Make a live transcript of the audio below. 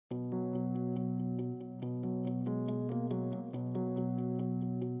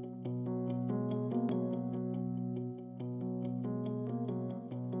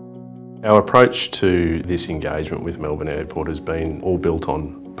Our approach to this engagement with Melbourne Airport has been all built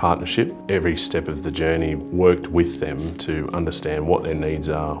on partnership. Every step of the journey worked with them to understand what their needs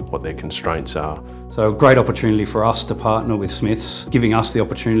are, what their constraints are. So a great opportunity for us to partner with Smiths, giving us the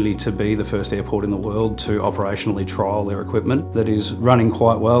opportunity to be the first airport in the world to operationally trial their equipment that is running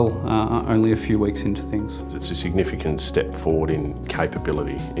quite well only a few weeks into things. It's a significant step forward in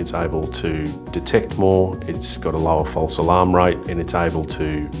capability. It's able to detect more, it's got a lower false alarm rate, and it's able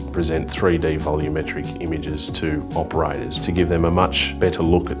to present 3D volumetric images to operators to give them a much better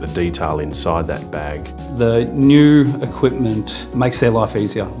look at the detail inside that bag. The new equipment makes their life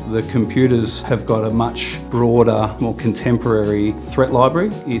easier. The computers have got a much broader, more contemporary threat library.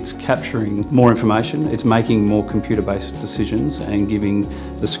 It's capturing more information, it's making more computer-based decisions and giving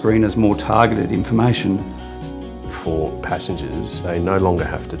the screeners more targeted information. For passengers, they no longer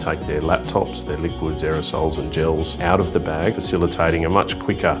have to take their laptops, their liquids, aerosols and gels out of the bag, facilitating a much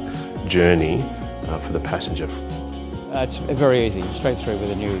quicker journey for the passenger. It's very easy, straight through with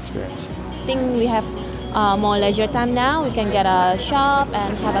a new experience. I think we have more leisure time now. We can get a shop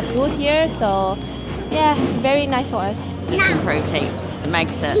and have a food here, so yeah, very nice for us. It's improved heaps. It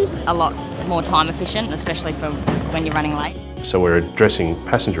makes it a lot more time efficient, especially for when you're running late. So we're addressing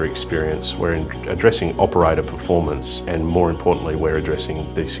passenger experience, we're addressing operator performance, and more importantly, we're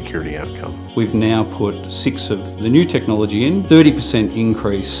addressing the security outcome. We've now put 6 of the new technology in, 30%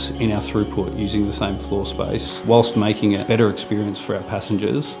 increase in our throughput using the same floor space, whilst making a better experience for our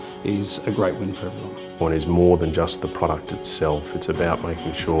passengers is a great win for everyone. One is more than just the product itself. It's about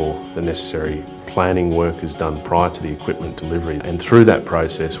making sure the necessary planning work is done prior to the equipment delivery. And through that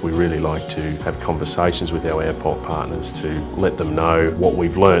process, we really like to have conversations with our airport partners to let them know what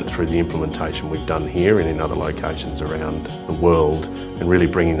we've learnt through the implementation we've done here and in other locations around the world, and really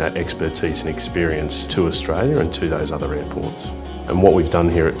bringing that expertise and experience to Australia and to those other airports. And what we've done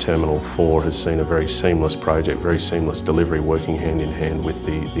here at Terminal 4 has seen a very seamless project, very seamless delivery, working hand in hand with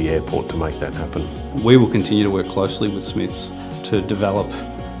the airport to make that happen. We will continue to work closely with Smiths to develop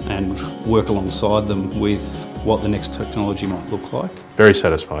and work alongside them with what the next technology might look like. Very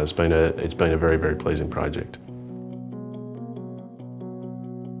satisfied. It's been a very, very pleasing project.